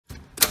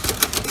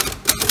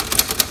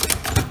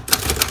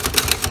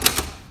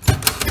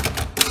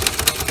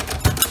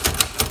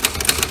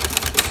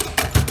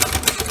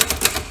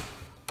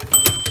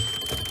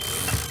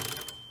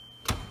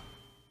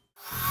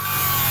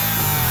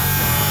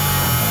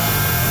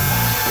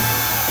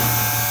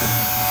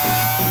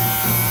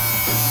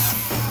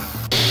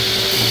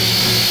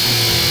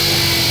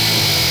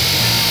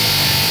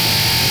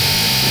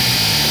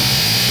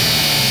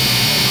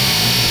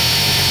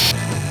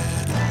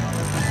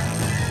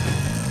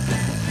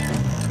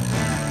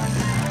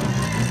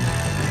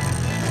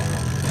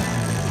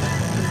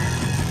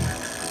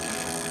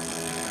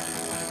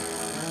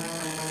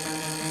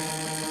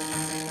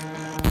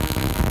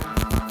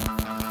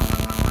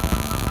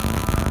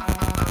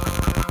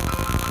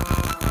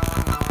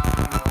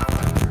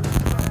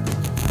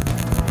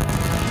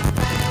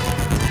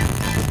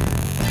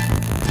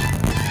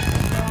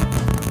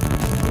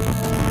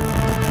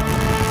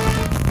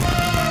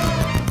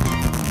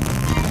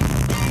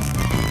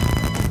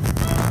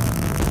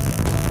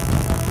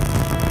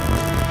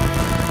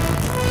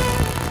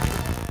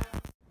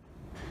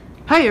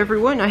Hi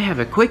everyone, I have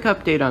a quick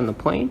update on the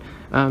plane.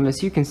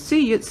 As you can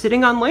see, it's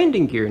sitting on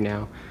landing gear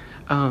now.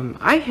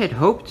 I had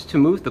hoped to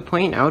move the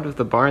plane out of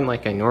the barn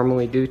like I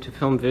normally do to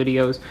film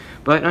videos,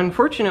 but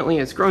unfortunately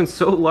it's grown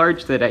so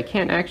large that I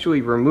can't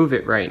actually remove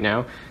it right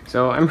now,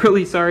 so I'm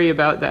really sorry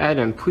about that,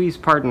 and please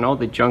pardon all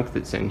the junk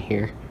that's in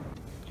here.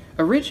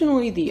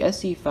 Originally, the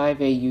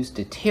SE5A used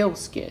a tail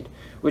skid,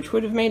 which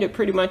would have made it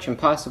pretty much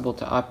impossible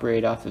to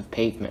operate off of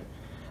pavement.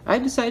 I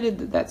decided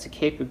that that's a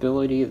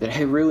capability that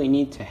I really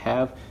need to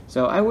have,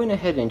 so I went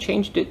ahead and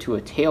changed it to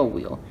a tail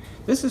wheel.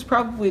 This is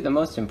probably the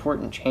most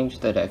important change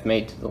that I've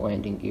made to the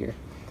landing gear.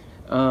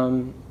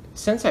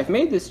 Since I've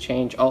made this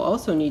change, I'll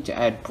also need to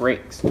add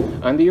brakes.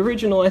 On the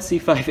original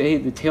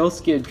SE5A, the tail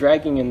skid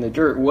dragging in the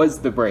dirt was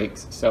the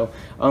brakes, so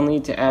I'll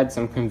need to add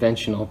some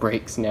conventional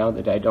brakes now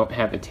that I don't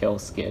have a tail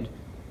skid.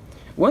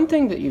 One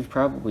thing that you've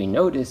probably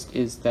noticed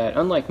is that,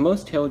 unlike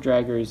most tail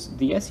draggers,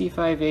 the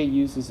SE5A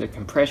uses a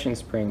compression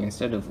spring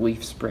instead of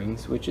leaf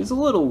springs, which is a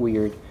little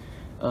weird.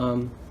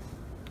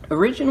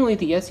 Originally,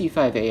 the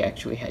SE5A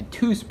actually had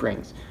 2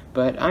 springs,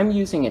 but I'm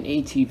using an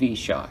ATV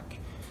shock.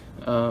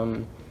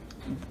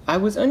 I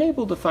was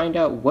unable to find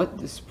out what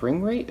the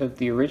spring rate of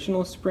the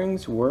original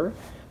springs were,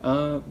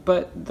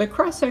 but the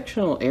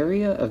cross-sectional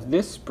area of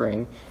this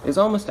spring is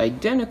almost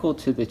identical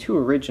to the 2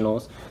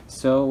 originals,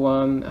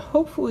 so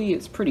hopefully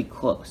it's pretty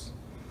close.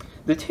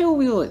 The tail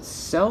wheel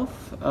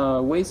itself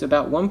weighs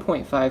about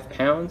 1.5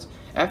 pounds.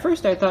 At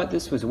first I thought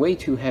this was way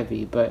too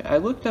heavy, but I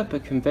looked up a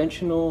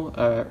conventional,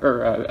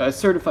 a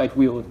certified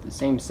wheel of the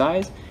same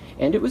size,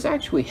 and it was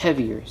actually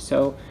heavier,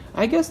 so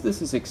I guess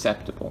this is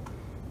acceptable.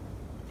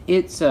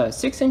 It's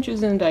 6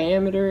 inches in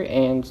diameter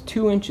and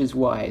 2 inches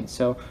wide,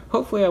 so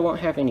hopefully I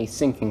won't have any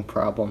sinking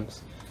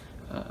problems.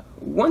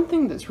 One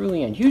thing that's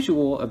really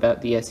unusual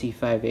about the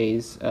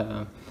SE5A's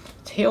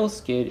tail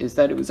skid is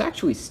that it was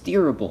actually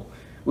steerable,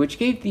 which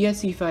gave the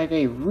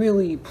SE5A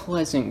really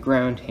pleasant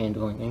ground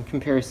handling in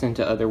comparison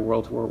to other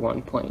World War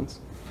I planes.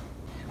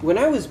 When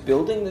I was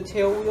building the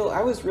tail wheel,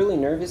 I was really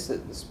nervous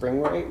that the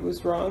spring rate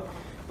was wrong,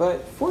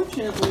 but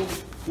fortunately,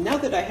 now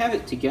that I have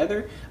it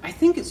together, I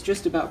think it's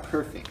just about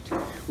perfect.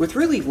 With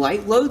really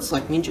light loads,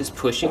 like me just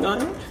pushing on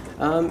it,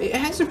 it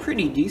has a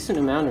pretty decent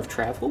amount of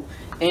travel,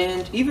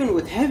 and even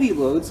with heavy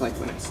loads, like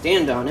when I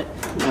stand on it,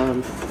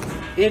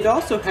 it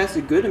also has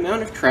a good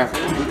amount of travel,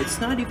 and it's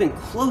not even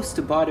close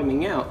to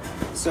bottoming out,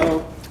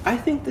 so I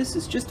think this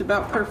is just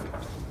about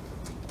perfect.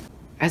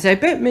 As I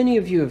bet many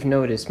of you have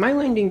noticed, my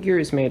landing gear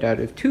is made out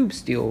of tube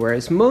steel,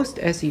 whereas most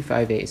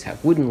SE5As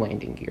have wooden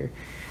landing gear.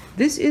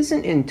 This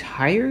isn't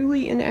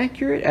entirely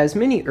inaccurate, as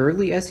many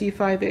early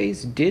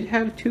SE5As did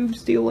have tube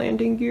steel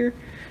landing gear.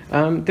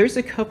 There's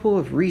a couple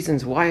of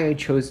reasons why I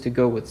chose to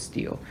go with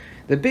steel.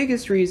 The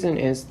biggest reason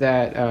is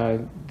that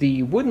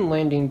the wooden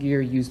landing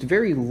gear used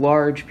very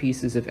large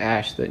pieces of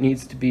ash that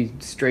needs to be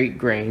straight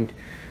grained.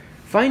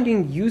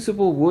 Finding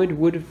usable wood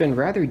would have been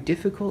rather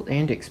difficult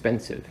and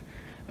expensive.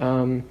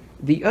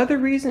 The other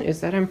reason is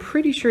that I'm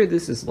pretty sure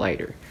this is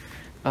lighter.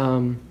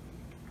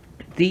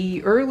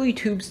 The early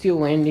tube steel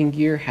landing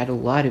gear had a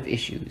lot of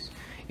issues.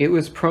 It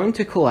was prone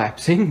to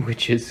collapsing,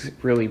 which is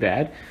really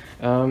bad,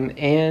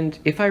 and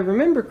if I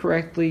remember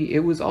correctly,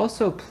 it was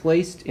also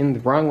placed in the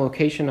wrong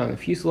location on the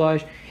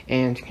fuselage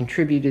and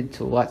contributed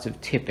to lots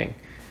of tipping.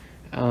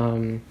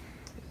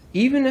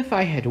 Even if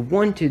I had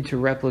wanted to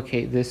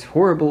replicate this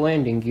horrible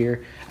landing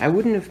gear, I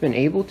wouldn't have been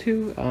able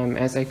to,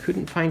 as I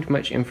couldn't find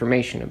much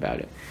information about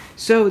it.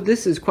 So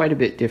this is quite a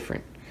bit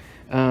different.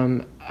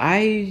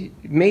 I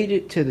made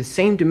it to the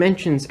same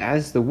dimensions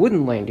as the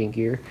wooden landing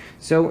gear,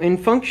 so in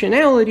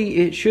functionality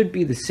it should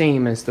be the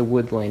same as the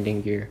wood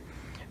landing gear.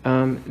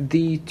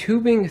 The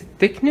tubing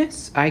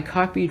thickness I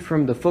copied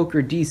from the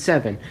Fokker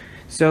D7,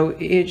 so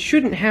it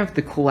shouldn't have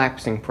the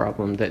collapsing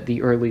problem that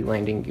the early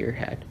landing gear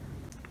had.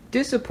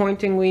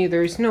 Disappointingly,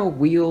 there's no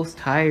wheels,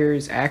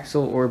 tires,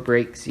 axle, or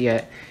brakes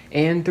yet,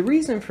 and the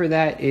reason for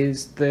that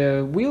is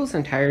the wheels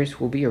and tires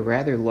will be a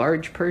rather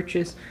large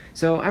purchase,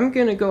 so I'm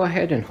going to go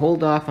ahead and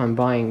hold off on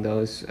buying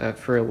those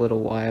for a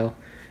little while.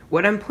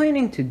 What I'm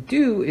planning to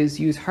do is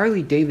use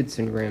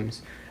Harley-Davidson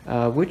rims,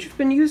 which have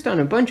been used on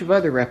a bunch of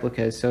other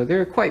replicas, so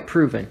they're quite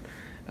proven.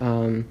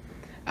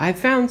 I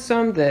found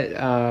some that,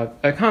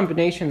 a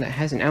combination that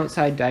has an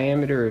outside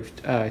diameter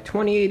of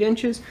 28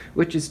 inches,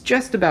 which is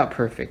just about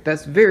perfect.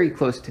 That's very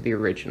close to the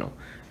original.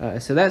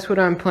 So that's what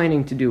I'm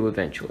planning to do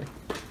eventually.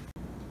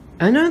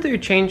 Another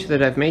change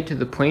that I've made to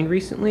the plane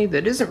recently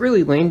that isn't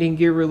really landing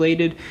gear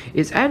related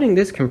is adding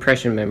this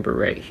compression member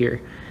right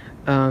here.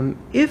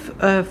 If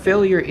a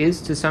failure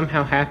is to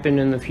somehow happen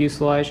in the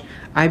fuselage,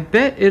 I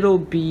bet it'll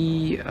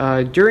be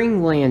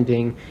during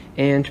landing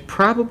and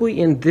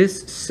probably in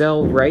this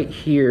cell right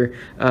here,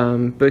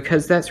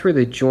 because that's where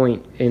the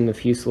joint in the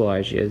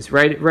fuselage is,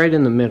 right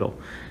in the middle.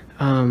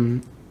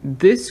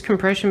 This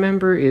compression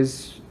member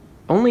is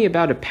only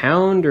about a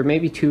pound or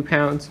maybe 2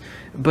 pounds,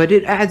 but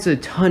it adds a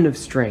ton of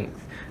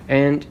strength,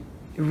 and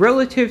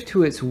relative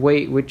to its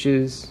weight, which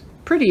is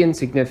pretty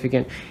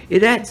insignificant,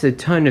 it adds a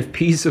ton of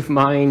peace of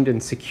mind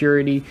and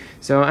security,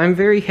 so I'm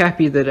very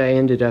happy that I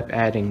ended up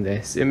adding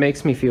this. It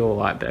makes me feel a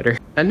lot better.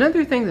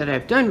 Another thing that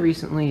I've done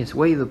recently is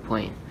weigh the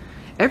plane.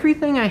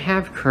 Everything I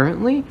have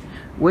currently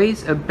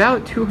weighs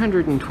about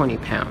 220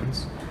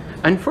 pounds.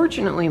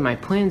 Unfortunately, my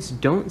plans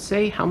don't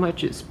say how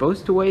much it's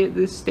supposed to weigh at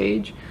this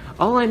stage.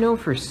 All I know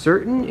for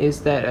certain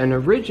is that an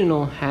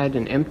original had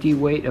an empty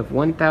weight of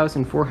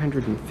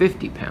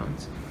 1,450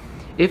 pounds.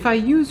 If I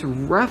use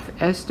rough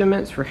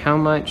estimates for how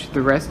much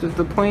the rest of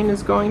the plane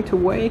is going to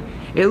weigh,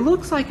 it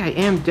looks like I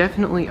am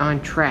definitely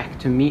on track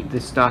to meet the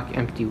stock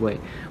empty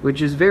weight,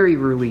 which is very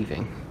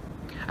relieving.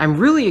 I'm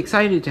really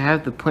excited to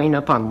have the plane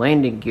up on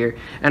landing gear,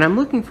 and I'm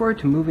looking forward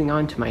to moving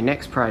on to my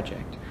next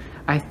project.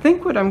 I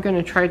think what I'm going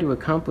to try to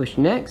accomplish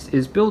next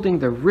is building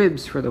the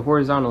ribs for the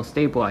horizontal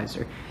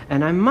stabilizer,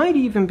 and I might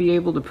even be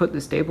able to put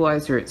the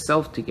stabilizer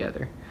itself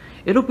together.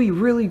 It'll be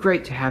really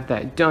great to have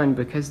that done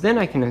because then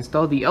I can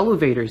install the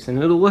elevators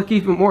and it'll look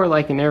even more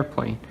like an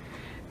airplane.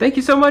 Thank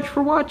you so much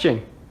for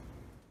watching!